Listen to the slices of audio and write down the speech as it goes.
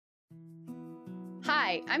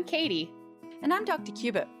Hi, I'm Katie. And I'm Dr.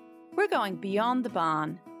 Cubitt. We're going beyond the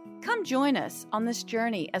barn. Come join us on this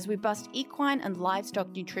journey as we bust equine and livestock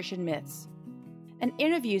nutrition myths and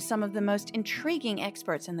interview some of the most intriguing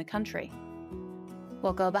experts in the country.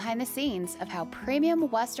 We'll go behind the scenes of how premium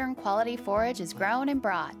Western quality forage is grown and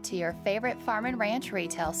brought to your favorite farm and ranch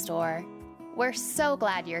retail store. We're so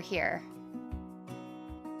glad you're here.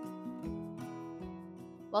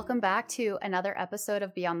 Welcome back to another episode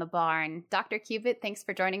of Beyond the Barn. Dr. Cubitt, thanks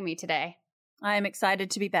for joining me today. I am excited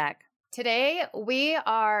to be back. Today, we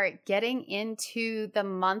are getting into the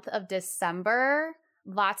month of December.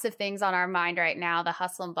 Lots of things on our mind right now, the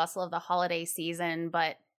hustle and bustle of the holiday season.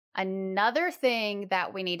 But another thing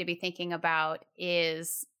that we need to be thinking about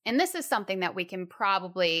is, and this is something that we can would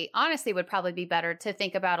probably be better to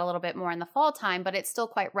think about a little bit more in the fall time, but it's still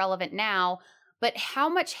quite relevant now. But how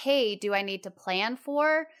much hay do I need to plan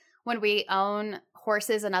for when we own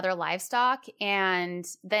horses and other livestock? And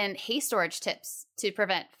then hay storage tips to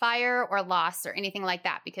prevent fire or loss or anything like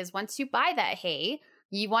that. Because once you buy that hay,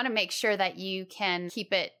 you want to make sure that you can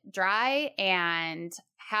keep it dry and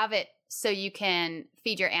have it so you can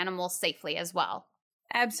feed your animals safely as well.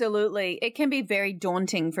 Absolutely. It can be very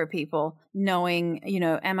daunting for people knowing,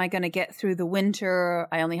 am I going to get through the winter?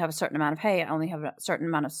 I only have a certain amount of hay. I only have a certain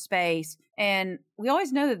amount of space. And we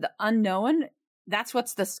always know that the unknown, that's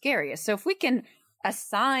what's the scariest. So if we can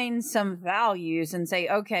assign some values and say,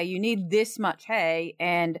 okay, you need this much hay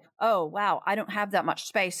and, oh, wow, I don't have that much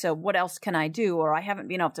space. So what else can I do? Or I haven't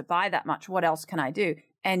been able to buy that much. What else can I do?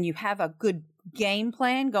 And you have a good game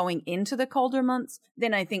plan going into the colder months,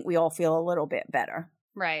 then I think we all feel a little bit better.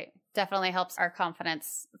 Right. Definitely helps our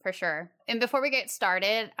confidence for sure. And before we get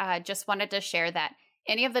started, I just wanted to share that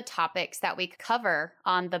any of the topics that we cover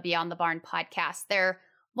on the Beyond the Barn podcast, they're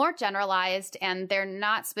more generalized and they're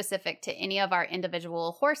not specific to any of our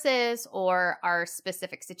individual horses or our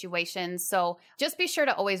specific situations. So just be sure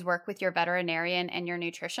to always work with your veterinarian and your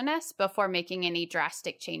nutritionist before making any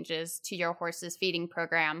drastic changes to your horse's feeding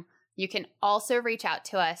program. You can also reach out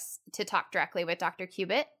to us to talk directly with Dr.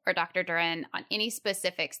 Cubitt or Dr. Duran on any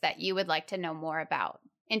specifics that you would like to know more about.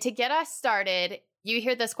 And to get us started, you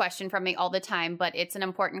hear this question from me all the time, but it's an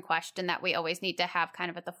important question that we always need to have kind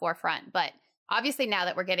of at the forefront. But obviously now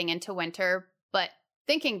that we're getting into winter, but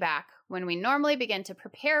thinking back, when we normally begin to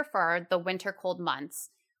prepare for the winter cold months,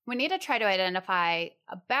 we need to try to identify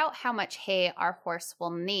about how much hay our horse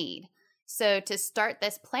will need. So to start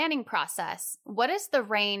this planning process, what is the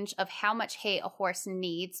range of how much hay a horse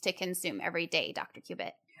needs to consume every day, Dr.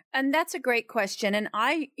 Cubitt? And that's a great question. And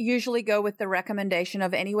I usually go with the recommendation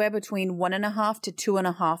of anywhere between 1.5% to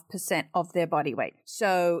 2.5% of their body weight.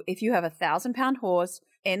 So if you have a 1,000-pound horse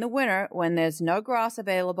in the winter, when there's no grass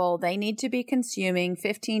available, they need to be consuming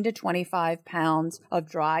 15 to 25 pounds of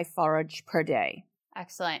dry forage per day.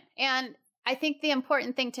 Excellent. And I think the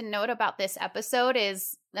important thing to note about this episode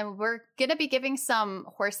is that we're going to be giving some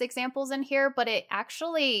horse examples in here, but it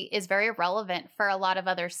actually is very relevant for a lot of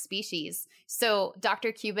other species. So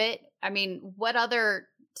Dr. Cubitt, what other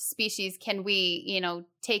species can we,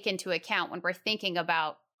 take into account when we're thinking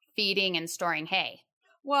about feeding and storing hay?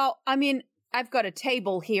 Well, I've got a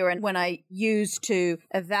table here and when I use to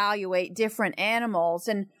evaluate different animals,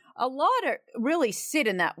 and a lot really sit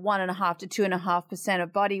in that 1.5% to 2.5%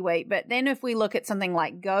 of body weight. But then if we look at something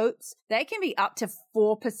like goats, they can be up to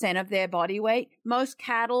 4% of their body weight. Most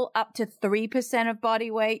cattle up to 3% of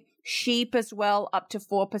body weight. Sheep as well, up to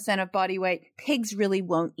 4% of body weight. Pigs really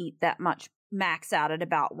won't eat that much, max out at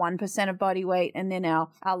about 1% of body weight. And then our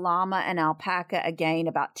llama and alpaca, again,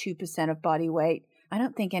 about 2% of body weight. I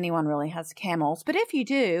don't think anyone really has camels, but if you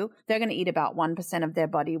do, they're going to eat about 1% of their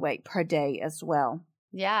body weight per day as well.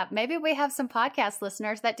 Yeah, maybe we have some podcast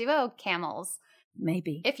listeners that do own camels.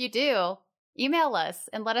 Maybe. If you do, email us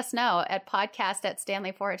and let us know at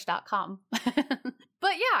podcast@stanleyforage.com.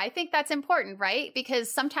 But yeah, I think that's important, right?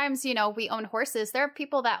 Because sometimes, we own horses. There are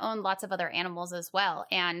people that own lots of other animals as well.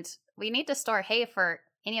 And we need to store hay for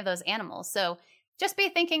any of those animals. So just be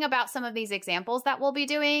thinking about some of these examples that we'll be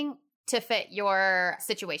doing to fit your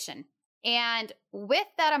situation. And with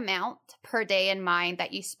that amount per day in mind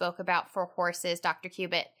that you spoke about for horses, Dr.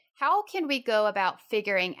 Cubitt, how can we go about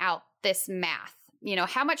figuring out this math?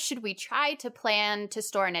 How much should we try to plan to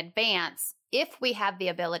store in advance if we have the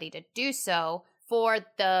ability to do so for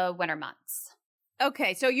the winter months?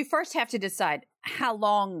 Okay, so you first have to decide how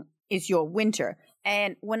long is your winter.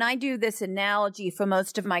 And when I do this analogy for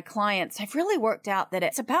most of my clients, I've really worked out that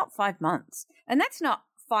it's about 5 months. And that's not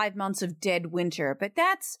 5 months of dead winter, but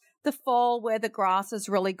that's the fall where the grass has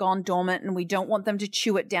really gone dormant and we don't want them to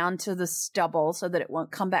chew it down to the stubble so that it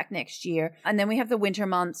won't come back next year. And then we have the winter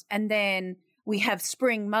months. And then we have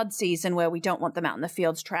spring mud season where we don't want them out in the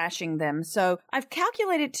fields trashing them. So I've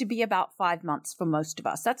calculated to be about 5 months for most of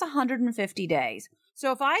us. That's 150 days.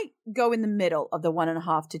 So if I go in the middle of the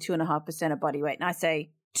 1.5 to 2.5% of body weight, and I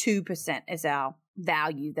say 2% is our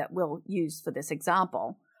value that we'll use for this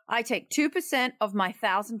example, I take 2% of my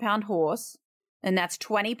 1,000-pound horse, and that's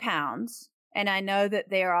 20 pounds. And I know that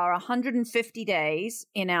there are 150 days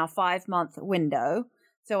in our 5-month window.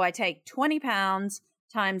 So I take 20 pounds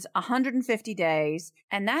times 150 days,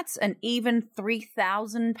 and that's an even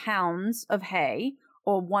 3,000 pounds of hay,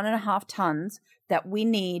 or 1.5 tons, that we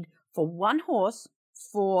need for one horse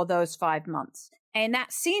for those 5 months. And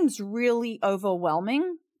that seems really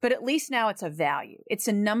overwhelming, but at least now it's a value. It's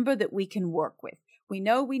a number that we can work with. We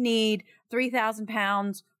know we need 3,000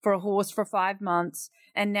 pounds for a horse for 5 months.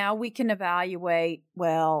 And now we can evaluate,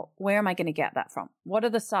 well, where am I going to get that from? What are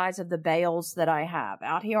the size of the bales that I have?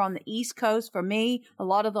 Out here on the East Coast, for me, a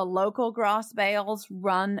lot of the local grass bales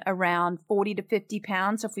run around 40 to 50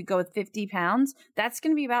 pounds. So if we go with 50 pounds, that's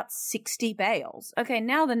going to be about 60 bales. Okay,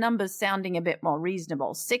 now the number's sounding a bit more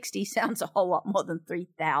reasonable. 60 sounds a whole lot more than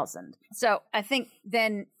 3,000. So I think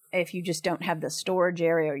then if you just don't have the storage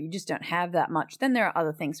area or you just don't have that much, then there are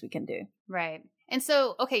other things we can do. Right. And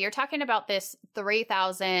so, okay, you're talking about this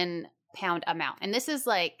 3,000 pound amount. And this is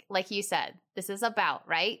like you said, this is about,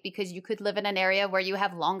 right? Because you could live in an area where you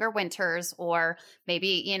have longer winters, or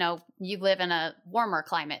maybe, you live in a warmer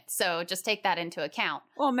climate. So just take that into account.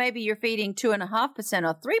 Or maybe you're feeding 2.5%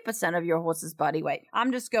 or 3% of your horse's body weight.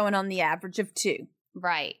 I'm just going on the average of 2.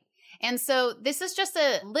 Right. And so this is just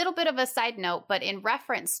a little bit of a side note, but in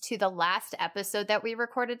reference to the last episode that we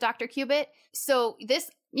recorded, Dr. Cubitt. So this,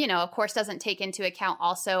 of course, doesn't take into account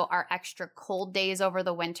also our extra cold days over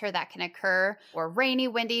the winter that can occur, or rainy,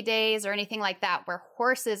 windy days or anything like that, where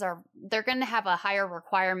horses they're going to have a higher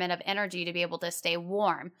requirement of energy to be able to stay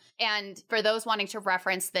warm. And for those wanting to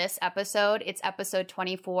reference this episode, it's episode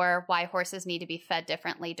 24, Why Horses Need to be Fed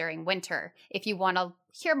Differently During Winter, if you want to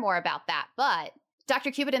hear more about that. But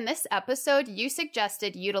Dr. Cubitt, in this episode, you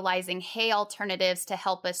suggested utilizing hay alternatives to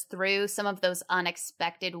help us through some of those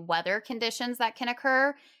unexpected weather conditions that can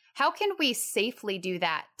occur. How can we safely do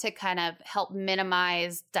that to kind of help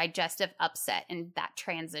minimize digestive upset in that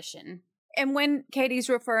transition? And when Katie's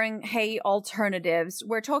referring hay alternatives,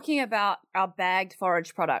 we're talking about our bagged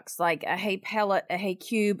forage products like a hay pellet, a hay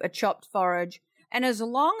cube, a chopped forage. And as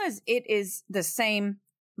long as it is the same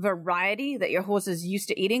variety that your horse is used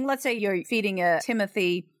to eating. Let's say you're feeding a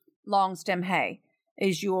Timothy long stem hay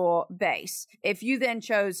is your base. If you then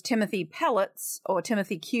chose Timothy pellets or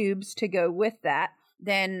Timothy cubes to go with that,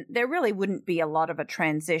 then there really wouldn't be a lot of a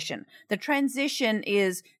transition. The transition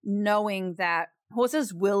is knowing that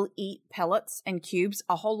horses will eat pellets and cubes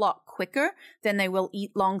a whole lot quicker than they will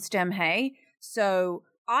eat long stem hay. So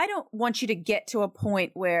I don't want you to get to a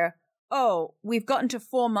point where, oh, we've gotten to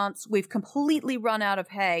 4 months, we've completely run out of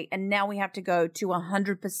hay, and now we have to go to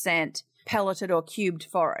 100% pelleted or cubed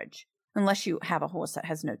forage. Unless you have a horse that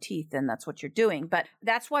has no teeth, then that's what you're doing. But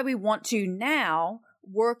that's why we want to now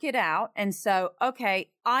work it out. And so, okay,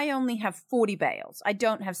 I only have 40 bales. I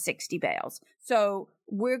don't have 60 bales. So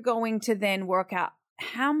we're going to then work out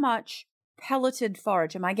how much pelleted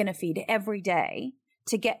forage am I going to feed every day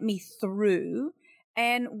to get me through.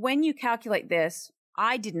 And when you calculate this,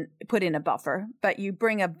 I didn't put in a buffer, but you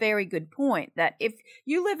bring a very good point that if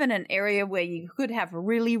you live in an area where you could have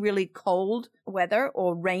really, really cold weather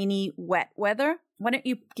or rainy, wet weather, why don't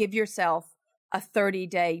you give yourself a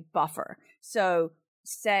 30-day buffer? So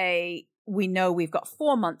say we know we've got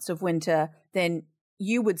 4 months of winter, then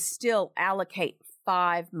you would still allocate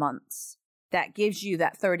 5 months. That gives you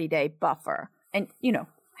that 30-day buffer. And,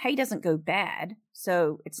 hay doesn't go bad.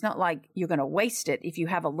 So it's not like you're going to waste it if you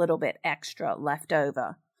have a little bit extra left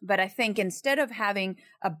over. But I think instead of having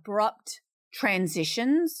abrupt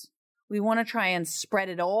transitions, we want to try and spread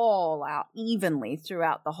it all out evenly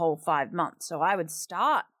throughout the whole 5 months. So I would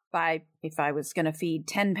start by, if I was going to feed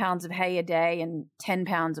 10 pounds of hay a day and 10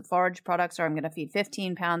 pounds of forage products, or I'm going to feed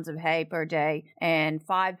 15 pounds of hay per day and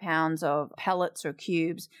 5 pounds of pellets or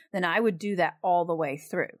cubes, then I would do that all the way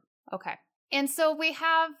through. Okay. And so we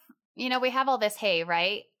have all this hay,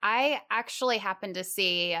 right? I actually happened to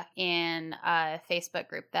see in a Facebook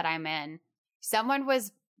group that I'm in,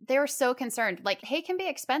 they were so concerned. Like, hay can be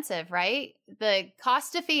expensive, right? The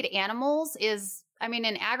cost to feed animals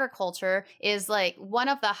in agriculture is like one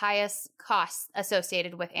of the highest costs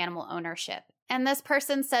associated with animal ownership. And this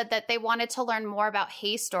person said that they wanted to learn more about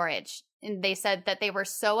hay storage. And they said that they were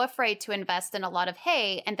so afraid to invest in a lot of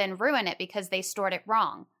hay and then ruin it because they stored it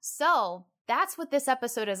wrong. So that's what this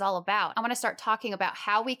episode is all about. I want to start talking about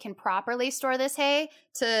how we can properly store this hay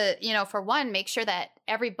to, for one, make sure that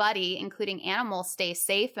everybody, including animals, stay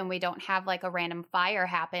safe and we don't have like a random fire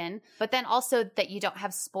happen, but then also that you don't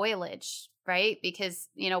have spoilage, right? Because,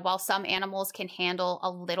 while some animals can handle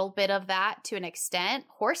a little bit of that to an extent,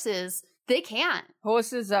 horses, they can't.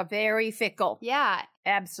 Horses are very fickle. Yeah.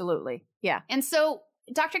 Absolutely. Yeah. And so,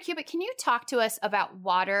 Dr. Kubik, can you talk to us about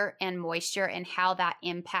water and moisture and how that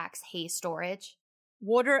impacts hay storage?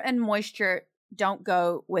 Water and moisture don't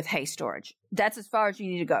go with hay storage. That's as far as you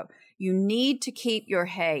need to go. You need to keep your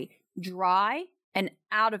hay dry and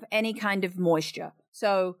out of any kind of moisture.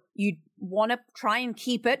 So you want to try and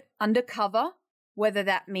keep it under cover, whether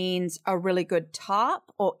that means a really good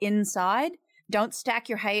tarp or inside. Don't stack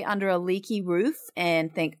your hay under a leaky roof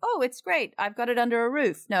and think, oh, it's great, I've got it under a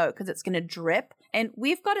roof. No, because it's going to drip. And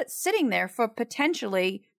we've got it sitting there for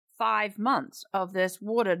potentially 5 months of this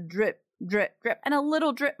water drip, drip, drip. And a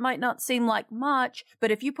little drip might not seem like much,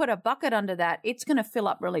 but if you put a bucket under that, it's going to fill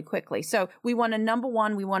up really quickly. So we want to, number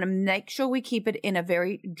one, we want to make sure we keep it in a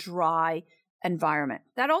very dry environment.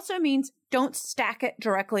 That also means don't stack it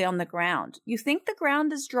directly on the ground. You think the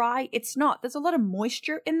ground is dry? It's not. There's a lot of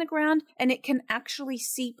moisture in the ground and it can actually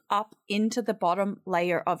seep up into the bottom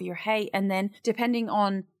layer of your hay. And then depending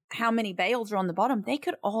on how many bales are on the bottom, they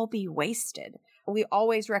could all be wasted. We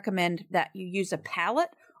always recommend that you use a pallet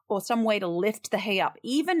or some way to lift the hay up.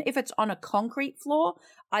 Even if it's on a concrete floor,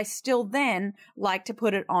 I still then like to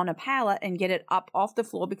put it on a pallet and get it up off the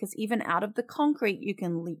floor because even out of the concrete, you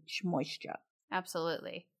can leach moisture.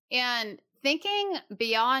 Absolutely. And thinking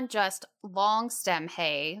beyond just long stem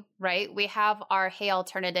hay, right? We have our hay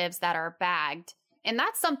alternatives that are bagged. And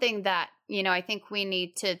that's something that, I think we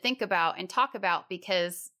need to think about and talk about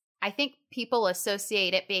because I think people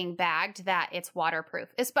associate it being bagged that it's waterproof,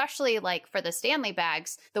 especially like for the Stanley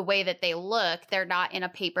bags, the way that they look, they're not in a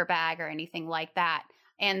paper bag or anything like that.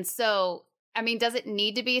 And so, does it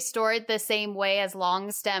need to be stored the same way as long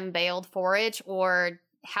stem baled forage, or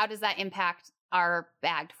how does that impact our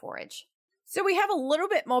bagged forage? So we have a little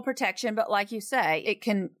bit more protection, but like you say, it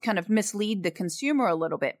can kind of mislead the consumer a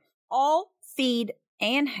little bit. All feed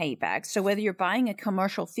and hay bags, so whether you're buying a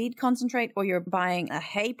commercial feed concentrate or you're buying a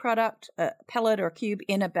hay product, a pellet or cube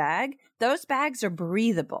in a bag, those bags are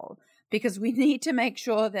breathable because we need to make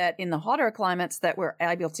sure that in the hotter climates that we're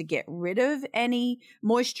able to get rid of any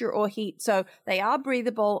moisture or heat. So they are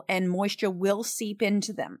breathable and moisture will seep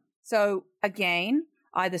into them. So again,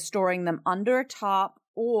 either storing them under a tarp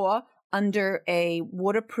or under a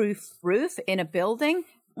waterproof roof in a building.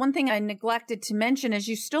 One thing I neglected to mention is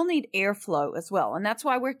you still need airflow as well. And that's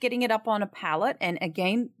why we're getting it up on a pallet. And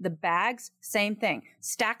again, the bags, same thing.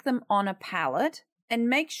 Stack them on a pallet and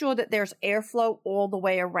make sure that there's airflow all the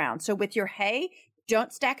way around. So with your hay,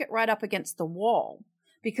 don't stack it right up against the wall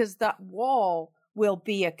because that wall will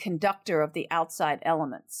be a conductor of the outside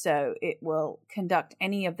elements. So it will conduct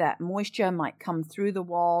any of that moisture, might come through the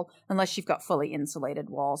wall, unless you've got fully insulated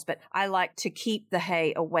walls. But I like to keep the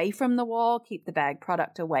hay away from the wall, keep the bag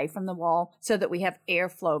product away from the wall, so that we have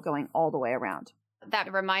airflow going all the way around.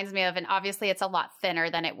 That reminds me of, and obviously it's a lot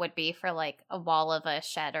thinner than it would be for like a wall of a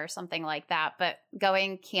shed or something like that. But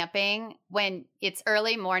going camping when it's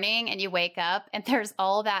early morning and you wake up and there's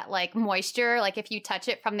all that like moisture, like if you touch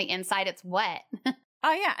it from the inside, it's wet.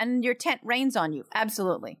 Oh yeah. And your tent rains on you.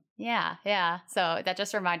 Absolutely. Yeah. So that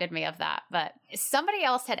just reminded me of that. But somebody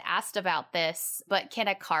else had asked about this, but can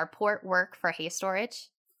a carport work for hay storage?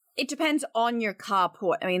 It depends on your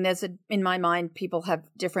carport. In my mind, people have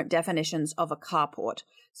different definitions of a carport.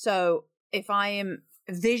 So if I am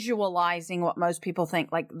visualizing what most people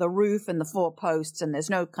think, like the roof and the 4 posts, and there's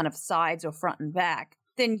no kind of sides or front and back,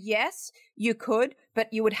 then yes, you could,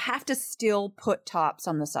 but you would have to still put tops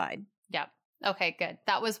on the side. Yep. Okay, good.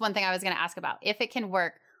 That was one thing I was going to ask about. If it can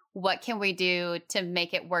work, what can we do to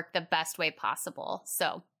make it work the best way possible?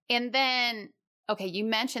 So, and then okay, you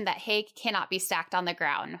mentioned that hay cannot be stacked on the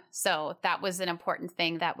ground. So that was an important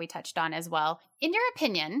thing that we touched on as well. In your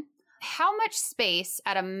opinion, how much space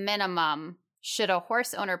at a minimum should a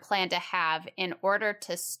horse owner plan to have in order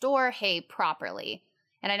to store hay properly?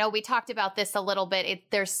 And I know we talked about this a little bit.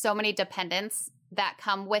 There's so many dependents that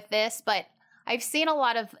come with this, but I've seen a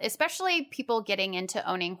lot of, especially people getting into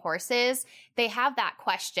owning horses, they have that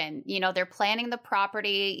question. They're planning the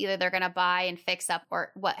property, either they're going to buy and fix up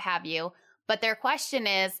or what have you. But their question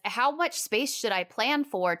is, how much space should I plan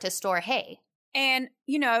for to store hay? And,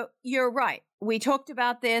 you're right. We talked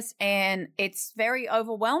about this and it's very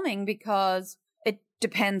overwhelming because it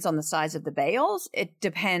depends on the size of the bales. It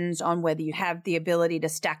depends on whether you have the ability to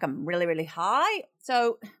stack them really, really high.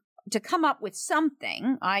 So to come up with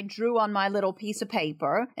something, I drew on my little piece of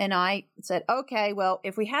paper and I said, okay, well,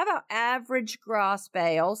 if we have our average grass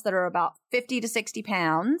bales that are about 50 to 60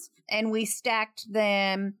 pounds and we stacked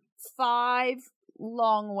them 5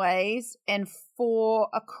 long ways and 4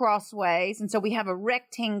 across ways, and so we have a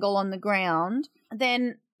rectangle on the ground,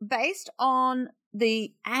 then based on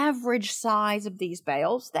the average size of these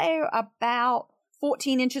bales, they're about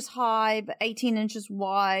 14 inches high, 18 inches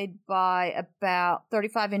wide by about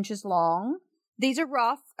 35 inches long. These are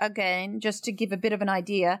rough, again, just to give a bit of an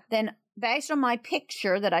idea. Then based on my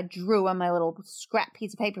picture that I drew on my little scrap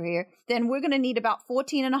piece of paper here, then we're going to need about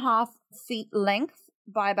 14 and a half feet length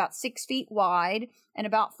by about 6 feet wide and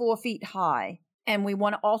about 4 feet high. And we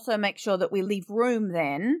want to also make sure that we leave room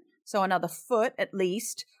then, so another foot at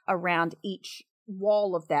least around each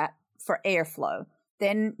wall of that for airflow.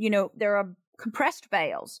 Then, there are compressed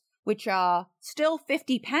bales, which are still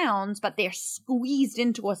 50 pounds, but they're squeezed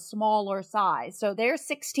into a smaller size. So they're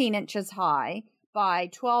 16 inches high by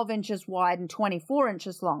 12 inches wide and 24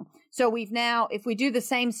 inches long. So we've now, if we do the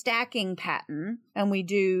same stacking pattern and we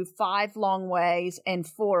do 5 long ways and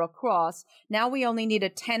 4 across, now we only need a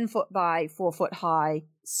 10 foot by 4 foot high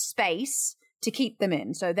space to keep them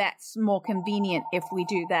in. So that's more convenient if we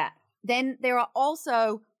do that. Then there are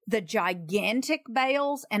also the gigantic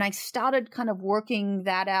bales, and I started kind of working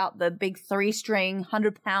that out, the big 3-string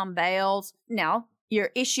 100-pound bales. Now, your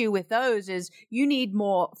issue with those is you need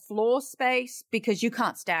more floor space because you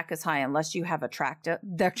can't stack as high unless you have a tractor.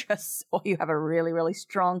 Or you have a really, really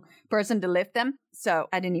strong person to lift them. So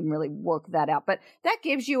I didn't even really work that out, but that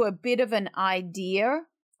gives you a bit of an idea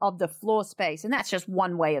of the floor space. And that's just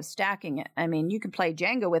one way of stacking it. I mean, you can play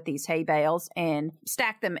Jenga with these hay bales and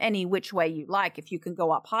stack them any which way you like. If you can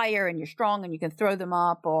go up higher and you're strong and you can throw them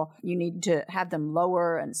up, or you need to have them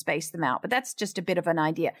lower and space them out. But that's just a bit of an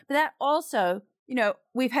idea. But that also,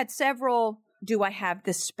 we've had several, do I have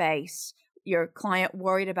the space? Your client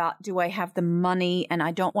worried about, do I have the money? And I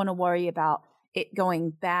don't want to worry about it going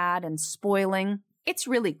bad and spoiling. It's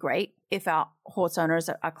really great if our horse owners,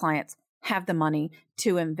 our clients, have the money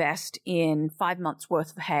to invest in 5 months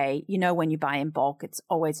worth of hay. When you buy in bulk, it's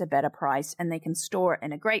always a better price, and they can store it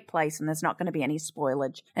in a great place and there's not going to be any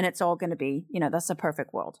spoilage, and it's all going to be, that's a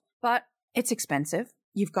perfect world. But it's expensive.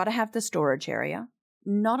 You've got to have the storage area.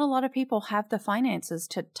 Not a lot of people have the finances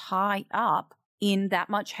to tie up in that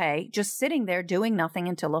much hay, just sitting there doing nothing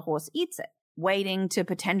until a horse eats it, waiting to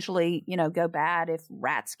potentially, go bad if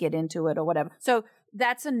rats get into it or whatever. So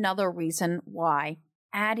that's another reason why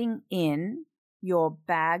adding in your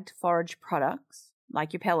bagged forage products,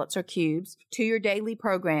 like your pellets or cubes, to your daily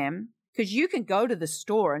program, because you can go to the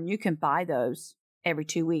store and you can buy those every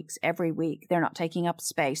 2 weeks, every week. They're not taking up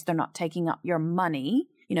space. They're not taking up your money.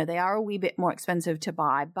 They are a wee bit more expensive to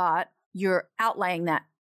buy, but you're outlaying that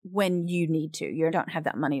when you need to. You don't have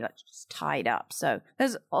that money that's just tied up. So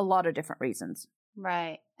there's a lot of different reasons.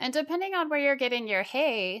 Right. And depending on where you're getting your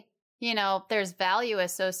hay, there's value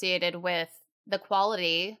associated with the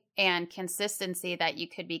quality and consistency that you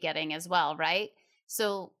could be getting as well, right?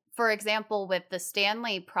 So, for example, with the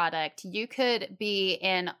Stanley product, you could be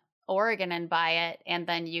in Oregon and buy it, and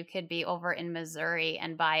then you could be over in Missouri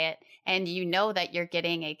and buy it, and that you're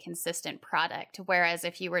getting a consistent product. Whereas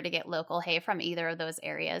if you were to get local hay from either of those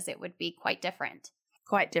areas, it would be quite different.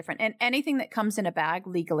 Quite different. And anything that comes in a bag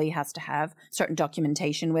legally has to have certain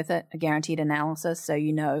documentation with it, a guaranteed analysis, so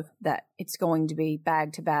you know that it's going to be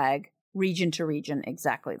bag to bag, region to region,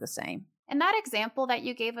 exactly the same. And that example that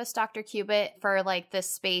you gave us, Dr. Cubitt, for like the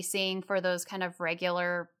spacing for those kind of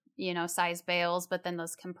regular, size bales, but then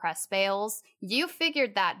those compressed bales, you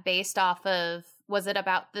figured that based off of, was it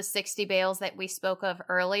about the 60 bales that we spoke of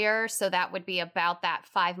earlier? So that would be about that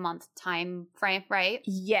 5-month time frame, right?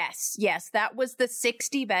 Yes. That was the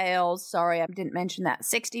 60 bales. Sorry, I didn't mention that.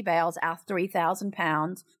 60 bales, our 3,000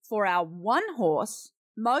 pounds for our one horse.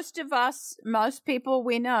 Most people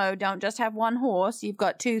we know don't just have one horse. You've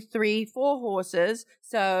got 2, 3, 4 horses.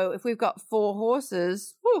 So if we've got 4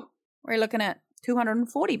 horses, we're looking at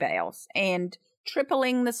 240 bales and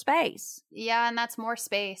tripling the space. Yeah, and that's more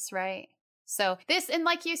space, right? So this, and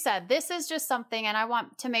like you said, this is just something, and I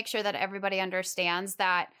want to make sure that everybody understands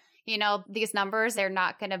that, these numbers, they're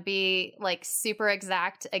not going to be like super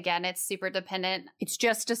exact. Again, it's super dependent. It's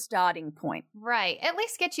just a starting point. Right. At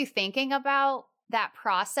least get you thinking about that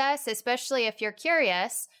process, especially if you're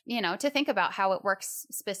curious, to think about how it works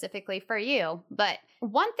specifically for you. But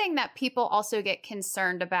one thing that people also get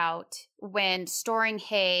concerned about when storing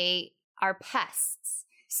hay are pests.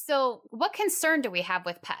 So what concern do we have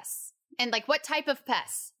with pests? And like what type of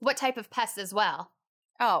pests? What type of pests as well?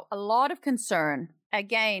 Oh, a lot of concern.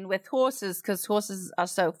 again, with horses, because horses are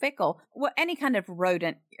so fickle, well, any kind of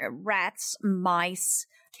rodent, rats, mice,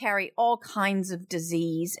 carry all kinds of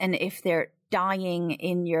disease. And if they're dying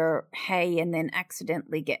in your hay and then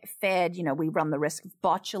accidentally get fed, we run the risk of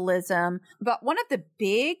botulism. But one of the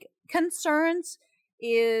big concerns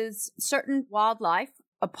is certain wildlife,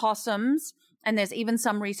 opossums, and there's even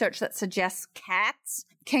some research that suggests cats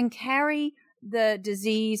can carry the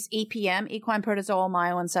disease EPM, equine protozoal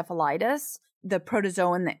myoencephalitis, the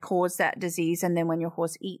protozoan that caused that disease. And then when your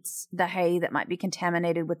horse eats the hay that might be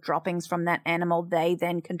contaminated with droppings from that animal, they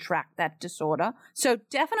then contract that disorder. So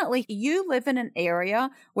definitely, you live in an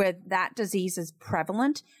area where that disease is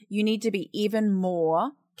prevalent, you need to be even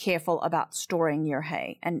more careful about storing your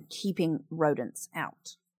hay and keeping rodents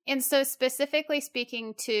out. And so specifically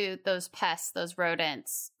speaking to those pests, those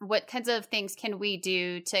rodents, what kinds of things can we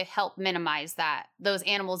do to help minimize those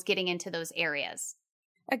animals getting into those areas?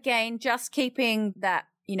 Again, just keeping that,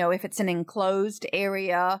 if it's an enclosed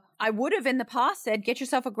area, I would have in the past said, get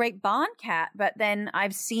yourself a great barn cat. But then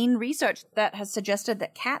I've seen research that has suggested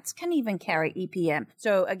that cats can even carry EPM.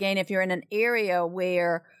 So again, if you're in an area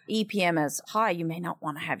where EPM is high, you may not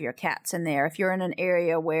want to have your cats in there. If you're in an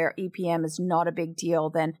area where EPM is not a big deal,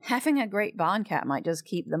 then having a great barn cat might just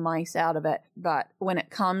keep the mice out of it. But when it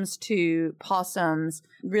comes to possums,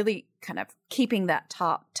 really kind of keeping that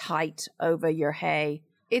top tight over your hay,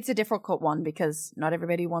 it's a difficult one because not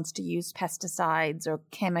everybody wants to use pesticides or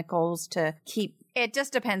chemicals to keep. It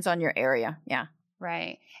just depends on your area. Yeah.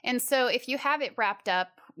 Right. And so if you have it wrapped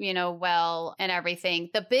up, well and everything,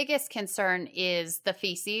 the biggest concern is the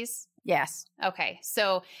feces. Yes. Okay.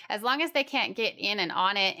 So as long as they can't get in and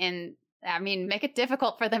on it and make it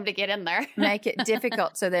difficult for them to get in there. Make it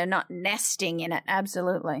difficult so they're not nesting in it.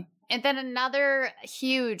 Absolutely. And then another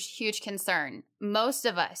huge, huge concern. Most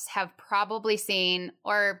of us have probably seen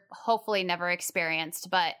or hopefully never experienced,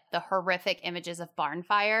 but the horrific images of barn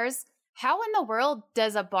fires. How in the world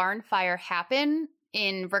does a barn fire happen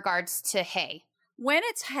in regards to hay? When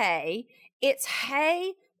it's hay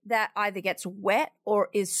that either gets wet or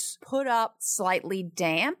is put up slightly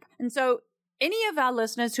damp. And so any of our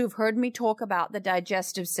listeners who've heard me talk about the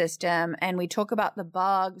digestive system and we talk about the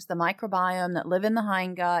bugs, the microbiome that live in the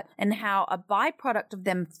hindgut and how a byproduct of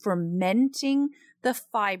them fermenting the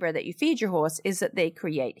fiber that you feed your horse is that they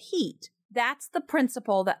create heat. That's the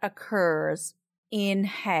principle that occurs in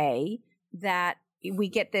hay, that we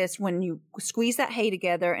get this when you squeeze that hay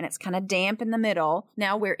together and it's kind of damp in the middle.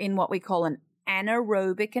 Now we're in what we call an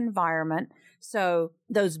anaerobic environment. So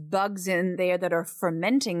those bugs in there that are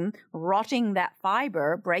fermenting, rotting that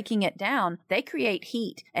fiber, breaking it down, they create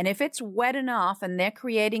heat. And if it's wet enough and they're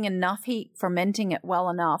creating enough heat, fermenting it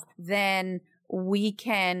well enough, then we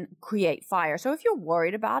can create fire. So if you're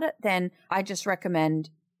worried about it, then I just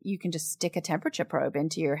recommend you can just stick a temperature probe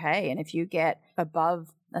into your hay. And if you get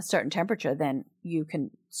above a certain temperature, then you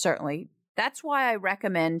can certainly. That's why I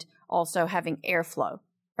recommend also having airflow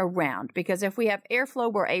around, because if we have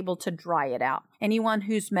airflow, we're able to dry it out. Anyone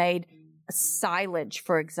who's made silage,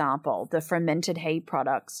 for example, the fermented hay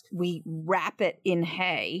products, we wrap it in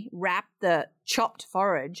hay, wrap the chopped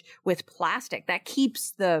forage with plastic. That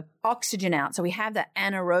keeps the oxygen out. So we have that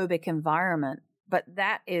anaerobic environment, but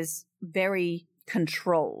that is very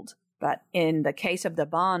controlled. But in the case of the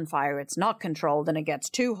barn fire, it's not controlled and it gets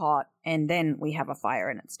too hot and then we have a fire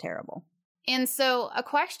and it's terrible. And so a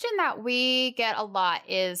question that we get a lot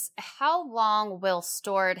is, how long will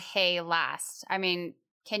stored hay last?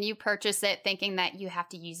 Can you purchase it thinking that you have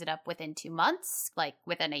to use it up within 2 months, like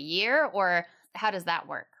within a year, or how does that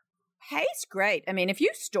work? Hay's great. If you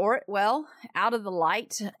store it well out of the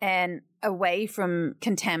light and away from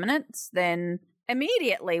contaminants, then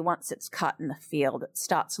immediately once it's cut in the field, it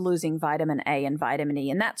starts losing vitamin A and vitamin E,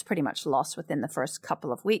 and that's pretty much lost within the first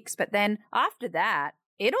couple of weeks. But then after that,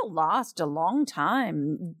 it'll last a long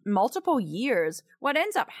time, multiple years. What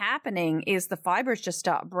ends up happening is the fibers just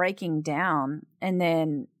start breaking down and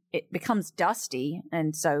then it becomes dusty.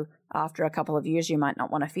 And so after a couple of years, you might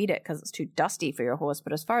not want to feed it because it's too dusty for your horse.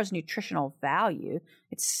 But as far as nutritional value,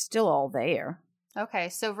 it's still all there. Okay.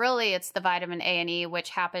 So really it's the vitamin A and E,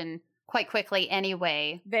 which happen quite quickly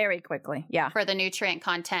anyway. Very quickly, yeah. For the nutrient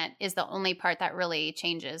content is the only part that really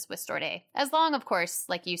changes with stored hay. As long, of course,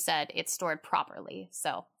 like you said, it's stored properly.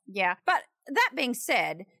 So yeah. But that being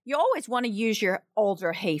said, you always want to use your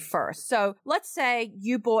older hay first. So let's say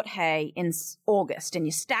you bought hay in August and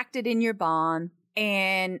you stacked it in your barn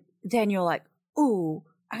and then you're like, ooh,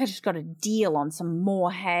 I just got a deal on some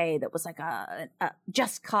more hay that was like a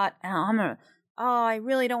just cut. And I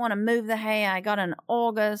really don't want to move the hay I got in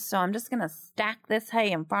August, so I'm just going to stack this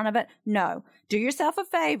hay in front of it. No, do yourself a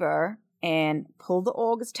favor and pull the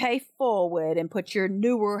August hay forward and put your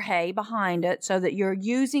newer hay behind it so that you're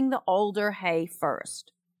using the older hay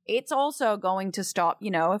first. It's also going to stop,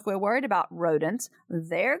 if we're worried about rodents,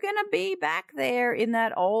 they're going to be back there in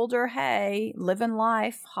that older hay, living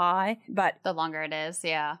life high. But the longer it is,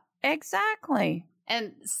 yeah. Exactly.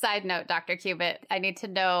 And side note, Dr. Cubitt, I need to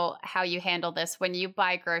know how you handle this when you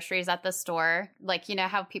buy groceries at the store. Like,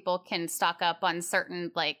 how people can stock up on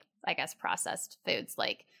certain, processed foods,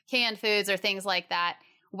 like canned foods or things like that.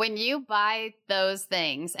 When you buy those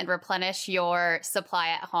things and replenish your supply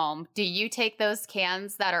at home, do you take those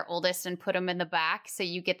cans that are oldest and put them in the back so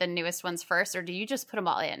you get the newest ones first, or do you just put them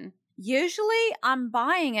all in? Usually I'm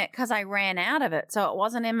buying it because I ran out of it, so it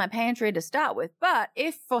wasn't in my pantry to start with. But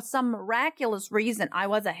if for some miraculous reason I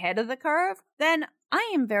was ahead of the curve, then I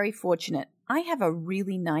am very fortunate. I have a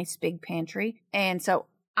really nice big pantry, and so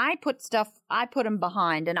I put them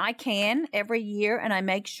behind, and I can every year, and I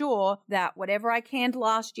make sure that whatever I canned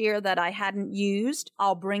last year that I hadn't used,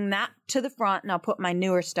 I'll bring that to the front, and I'll put my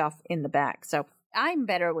newer stuff in the back. So I'm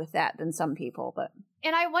better with that than some people, but...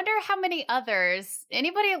 And I wonder how many others,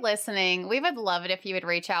 anybody listening, we would love it if you would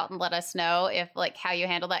reach out and let us know how you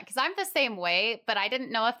handle that. Because I'm the same way, but I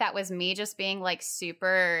didn't know if that was me just being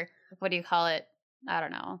super, what do you call it? I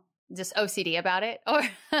don't know. Just OCD about it, or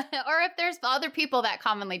if there's other people that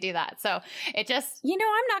commonly do that. So it just... I'm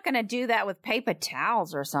not going to do that with paper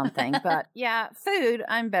towels or something, but yeah, food,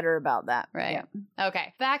 I'm better about that. Right. Yeah.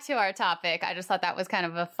 Okay. Back to our topic. I just thought that was kind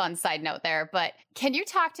of a fun side note there, but can you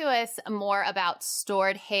talk to us more about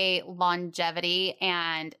stored hay longevity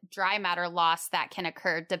and dry matter loss that can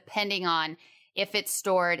occur depending on if it's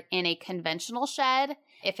stored in a conventional shed,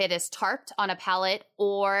 if it is tarped on a pallet,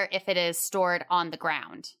 or if it is stored on the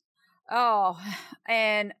ground? Oh,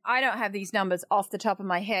 and I don't have these numbers off the top of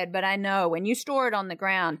my head, but I know when you store it on the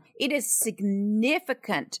ground, it is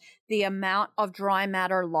significant, the amount of dry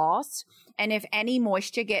matter loss. And if any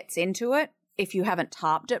moisture gets into it, if you haven't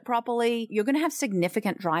topped it properly, you're going to have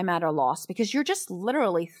significant dry matter loss because you're just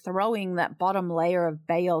literally throwing that bottom layer of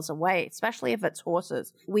bales away, especially if it's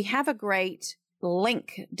horses. We have a great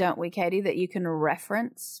link, don't we, Katie, that you can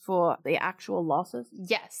reference for the actual losses?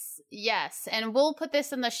 Yes. And we'll put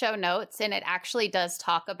this in the show notes, and it actually does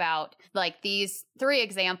talk about these 3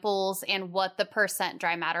 examples and what the %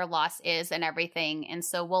 dry matter loss is and everything. And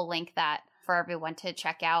so we'll link that for everyone to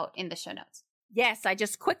check out in the show notes. Yes, I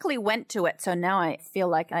just quickly went to it, so now I feel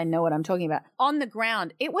like I know what I'm talking about. On the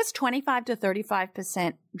ground, it was 25 to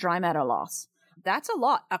 35% dry matter loss. That's a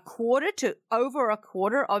lot. Over a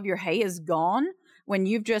quarter of your hay is gone when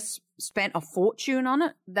you've just spent a fortune on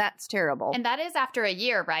it. That's terrible. And that is after a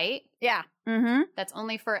year, right? Yeah. Mm-hmm. That's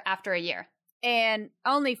only for after a year. And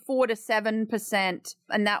only 4 to 7%,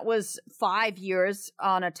 and that was 5 years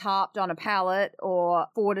on a pallet, or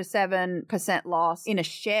 4 to 7% loss in a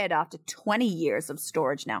shed after 20 years of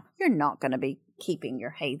storage. Now, you're not going to be keeping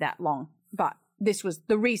your hay that long, but this was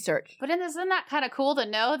the research. But isn't that kind of cool to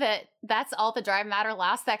know that that's all the dry matter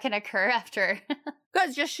loss that can occur after?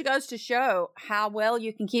 Because it just goes to show how well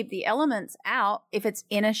you can keep the elements out if it's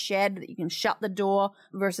in a shed that you can shut the door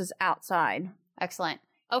versus outside. Excellent.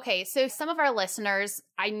 Okay, so some of our listeners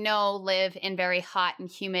I know live in very hot and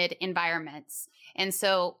humid environments. And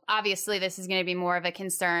so obviously this is going to be more of a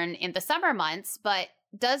concern in the summer months, but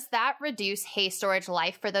does that reduce hay storage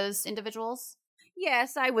life for those individuals?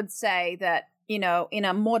 Yes, I would say that, in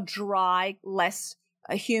a more dry, less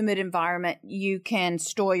humid environment, you can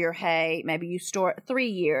store your hay. Maybe you store it 3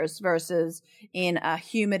 years versus in a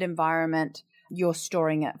humid environment, you're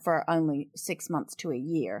storing it for only 6 months to a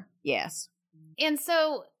year. Yes. And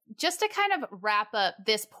so just to kind of wrap up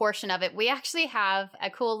this portion of it, we actually have a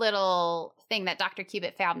cool little thing that Dr.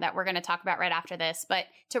 Cubitt found that we're going to talk about right after this. But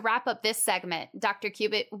to wrap up this segment, Dr.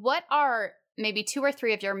 Cubitt, what are maybe 2 or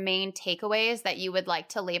 3 of your main takeaways that you would like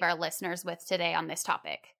to leave our listeners with today on this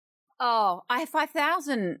topic? Oh, I have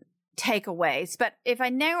 5,000 takeaways, but if I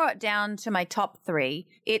narrow it down to my top 3,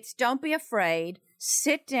 it's don't be afraid.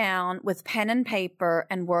 Sit down with pen and paper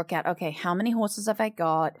and work out, okay, how many horses have I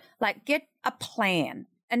got? Get a plan.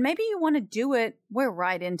 And maybe you want to do it. We're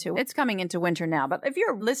right into it. It's coming into winter now. But if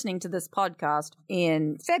you're listening to this podcast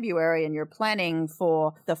in February and you're planning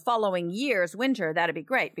for the following year's winter, that'd be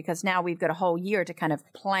great because now we've got a whole year to kind of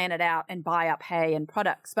plan it out and buy up hay and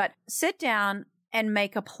products. But sit down and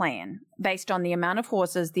make a plan based on the amount of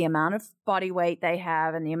horses, the amount of body weight they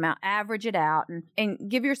have, and the amount, average it out and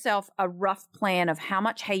give yourself a rough plan of how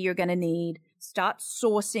much hay you're going to need. start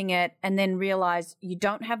sourcing it, and then realize you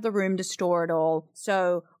don't have the room to store it all.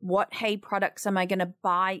 So what hay products am I going to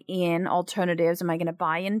buy in, alternatives? Am I going to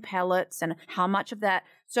buy in pellets, and how much of that?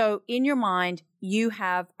 So in your mind, you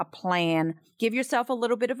have a plan. Give yourself a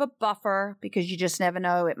little bit of a buffer because you just never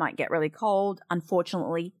know. It might get really cold.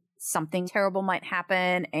 Unfortunately, something terrible might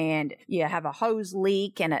happen and you have a hose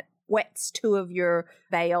leak and it wets 2 of your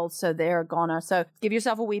bales, so they're gone. So give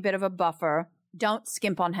yourself a wee bit of a buffer. Don't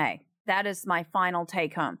skimp on hay. That is my final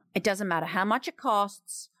take home. It doesn't matter how much it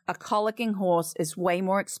costs. A colicking horse is way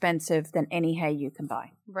more expensive than any hay you can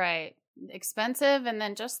buy. Right. Expensive. And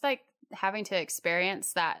then just like having to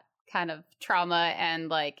experience that kind of trauma. And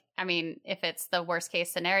like, I mean, if it's the worst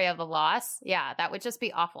case scenario of a loss, yeah, that would just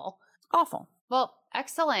be awful. Awful. Well,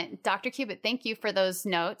 excellent. Dr. Cubitt, thank you for those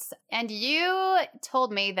notes. And you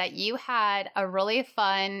told me that you had a really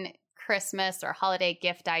fun Christmas or holiday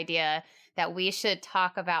gift idea that we should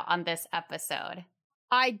talk about on this episode.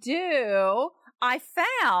 I do. I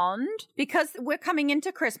found, because we're coming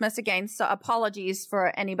into Christmas again, so apologies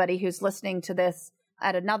for anybody who's listening to this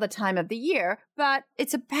at another time of the year, but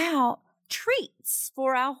it's about treats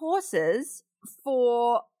for our horses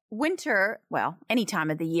for winter, well, any time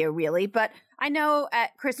of the year really, but I know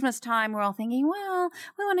at Christmas time we're all thinking, well,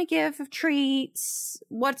 we want to give treats.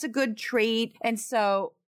 What's a good treat? And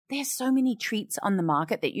so there's so many treats on the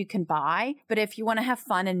market that you can buy, but if you want to have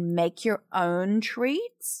fun and make your own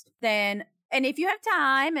treats, then, and if you have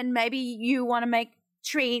time and maybe you want to make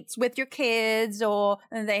treats with your kids, or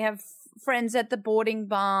they have friends at the boarding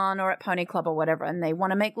barn or at Pony Club or whatever, and they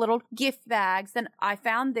want to make little gift bags, then I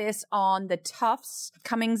found this on the Tufts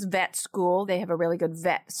Cummings Vet School. They have a really good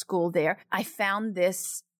vet school there. I found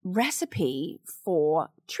this recipe for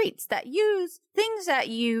treats that use things that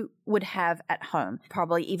you would have at home,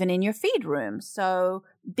 probably even in your feed room. So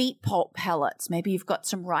beet pulp pellets, maybe you've got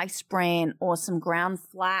some rice bran or some ground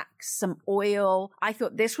flax, some oil. I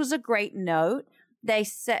thought this was a great note. They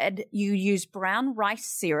said you use brown rice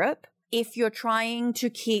syrup if you're trying to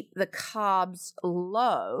keep the carbs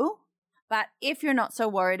low. But if you're not so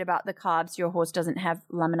worried about the carbs, your horse doesn't have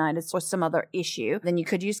laminitis or some other issue, then you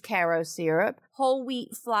could use Karo syrup, whole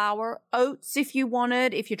wheat flour, oats if you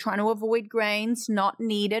wanted, if you're trying to avoid grains, not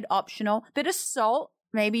needed, optional, bit of salt.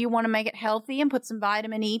 Maybe you want to make it healthy and put some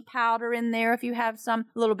vitamin E powder in there if you have some,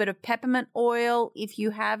 a little bit of peppermint oil if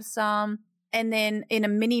you have some. And then in a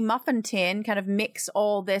mini muffin tin, kind of mix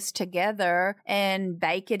all this together and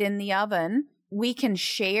bake it in the oven. We can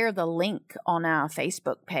share the link on our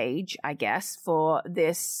Facebook page, I guess, for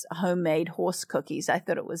this homemade horse cookies. I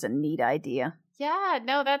thought it was a neat idea. Yeah,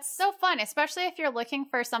 no, that's so fun, especially if you're looking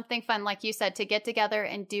for something fun, like you said, to get together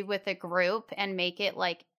and do with a group and make it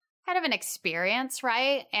like kind of an experience,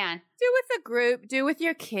 right? And do with a group, do with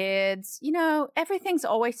your kids. You know, everything's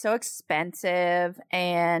always so expensive.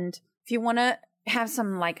 And if you want to have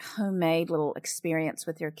some like homemade little experience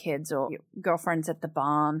with your kids or your girlfriends at the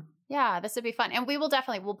barn, yeah, this would be fun. And we'll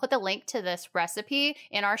put the link to this recipe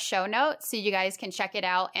in our show notes so you guys can check it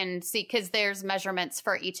out and see, because there's measurements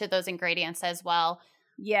for each of those ingredients as well.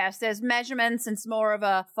 Yes, there's measurements, and it's more of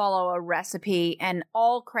a follow a recipe, and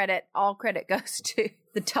all credit goes to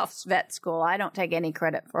the Tufts Vet School. I don't take any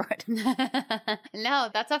credit for it. No,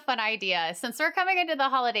 that's a fun idea. Since we're coming into the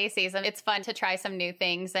holiday season, it's fun to try some new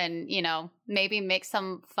things and, you know, maybe make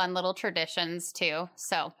some fun little traditions too.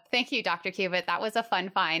 So thank you, Dr. Cubitt. That was a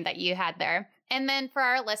fun find that you had there. And then for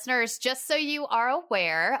our listeners, just so you are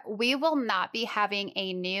aware, we will not be having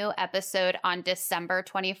a new episode on December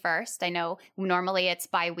 21st. I know normally it's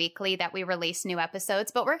bi-weekly that we release new episodes,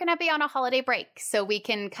 but we're going to be on a holiday break so we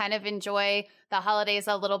can kind of enjoy the holidays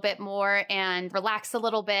a little bit more and relax a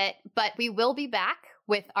little bit. But we will be back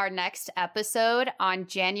with our next episode on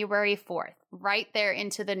January 4th, right there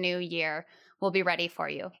into the new year. We'll be ready for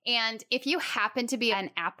you. And if you happen to be an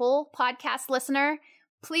Apple podcast listener,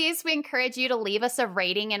 please, we encourage you to leave us a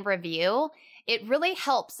rating and review. It really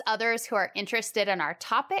helps others who are interested in our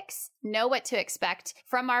topics know what to expect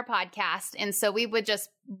from our podcast. And so we would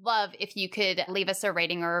just love if you could leave us a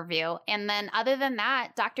rating or review. And then other than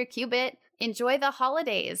that, Dr. Cubitt, enjoy the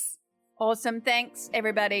holidays. Awesome. Thanks,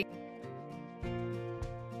 everybody.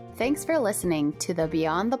 Thanks for listening to the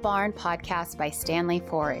Beyond the Barn podcast by Stanley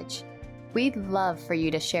Forage. We'd love for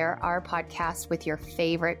you to share our podcast with your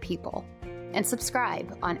favorite people. And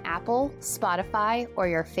subscribe on Apple, Spotify, or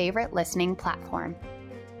your favorite listening platform.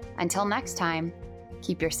 Until next time,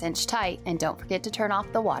 keep your cinch tight and don't forget to turn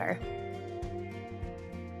off the water.